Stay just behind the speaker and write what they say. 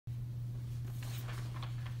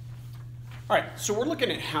All right, so we're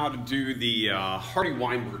looking at how to do the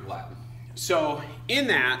Hardy-Weinberg Lab. So in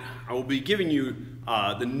that, I will be giving you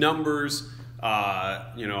the numbers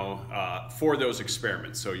for those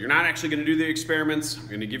experiments. So you're not actually going to do the experiments. I'm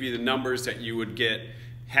going to give you the numbers that you would get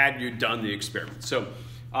had you done the experiment. So,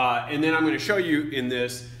 and then I'm going to show you in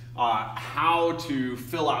this how to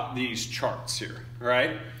fill out these charts here, all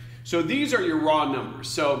right? So these are your raw numbers.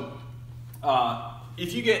 So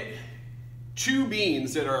if you get two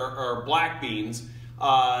beans that are black beans,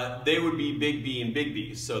 they would be big B and big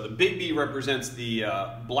B. So the big B represents the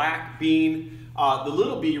black bean, the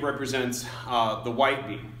little b represents the white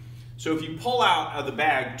bean. So if you pull out of the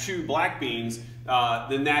bag two black beans,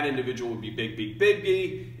 then that individual would be big B, big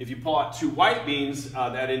B. If you pull out two white beans,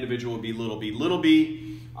 that individual would be little b, little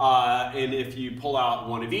b. And if you pull out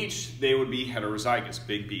one of each, they would be heterozygous,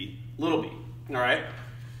 big B, little b. All right?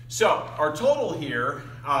 So our total here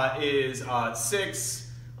is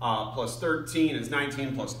 6 plus 13 is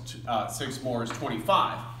 19 plus 6 more is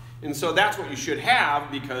 25. And so that's what you should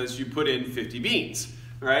have because you put in 50 beans,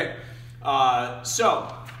 right? To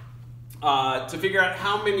figure out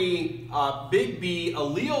how many big B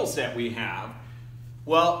alleles that we have,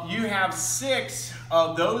 well, you have 6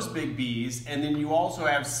 of those big Bs, and then you also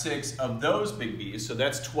have 6 of those big Bs, so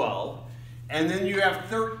that's 12. And then you have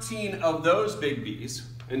 13 of those big Bs,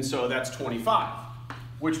 and so that's 25,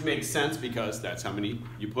 which makes sense because that's how many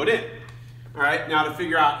you put in. All right, now to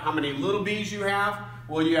figure out how many little b's you have,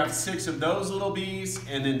 well, you have 6 of those little b's,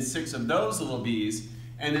 and then 6 of those little b's,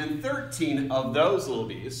 and then 13 of those little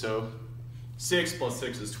b's. So 6 plus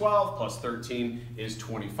 6 is 12, plus 13 is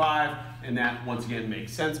 25, and that once again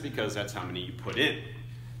makes sense because that's how many you put in.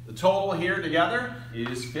 The total here together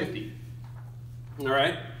is 50. All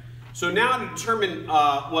right, so now to determine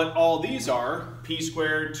what all these are, p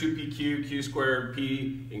squared, 2pq, q squared,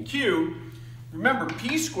 p, and q, remember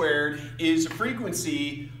p squared is the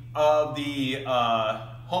frequency of the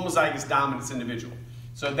homozygous dominance individual.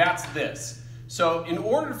 So that's this. So in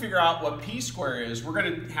order to figure out what p squared is, we're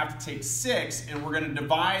going to have to take 6 and we're going to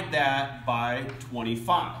divide that by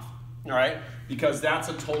 25, all right? Because that's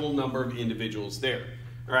a total number of individuals there,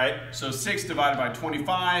 all right? So 6 divided by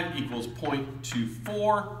 25 equals 0.24,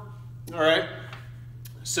 all right?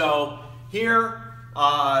 So here,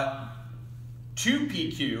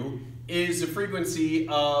 2pq is the frequency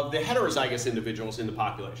of the heterozygous individuals in the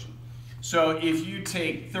population. So if you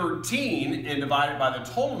take 13 and divide it by the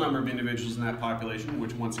total number of individuals in that population,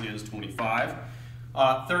 which once again is 25,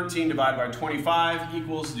 13 divided by 25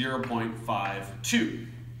 equals 0.52.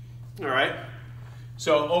 All right?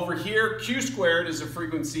 So over here, q squared is the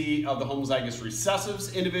frequency of the homozygous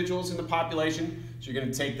recessive individuals in the population. So you're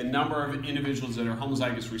going to take the number of individuals that are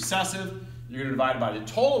homozygous recessive, you're going to divide it by the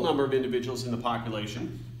total number of individuals in the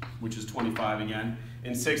population, which is 25 again,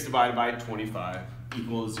 and 6 divided by 25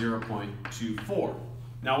 equals 0.24.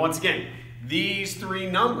 Now once again, these three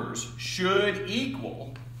numbers should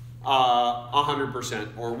equal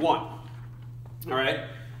 100% or 1. All right?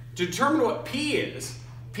 To determine what P is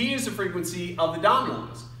the frequency of the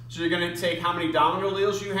dominant alleles. So you're going to take how many dominant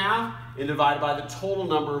alleles you have and divide it by the total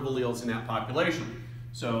number of alleles in that population.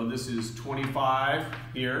 So this is 25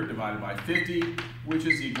 here divided by 50, which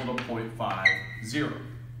is equal to 0.50.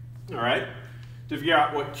 All right? To figure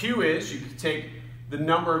out what Q is, you can take the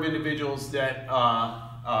number of individuals that,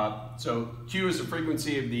 so Q is the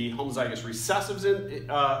frequency of the homozygous recessives,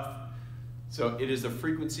 so it is the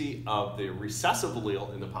frequency of the recessive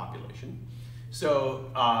allele in the population.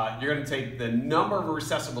 So you're going to take the number of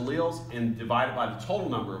recessive alleles and divide it by the total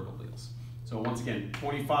number of alleles. So once again,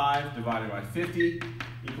 25 divided by 50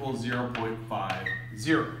 equals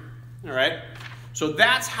 0.50. All right? So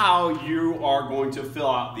that's how you are going to fill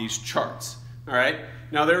out these charts. All right?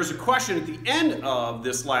 Now there's a question at the end of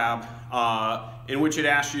this lab in which it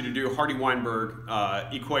asks you to do Hardy-Weinberg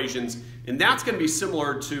equations, and that's going to be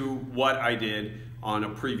similar to what I did on a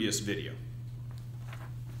previous video.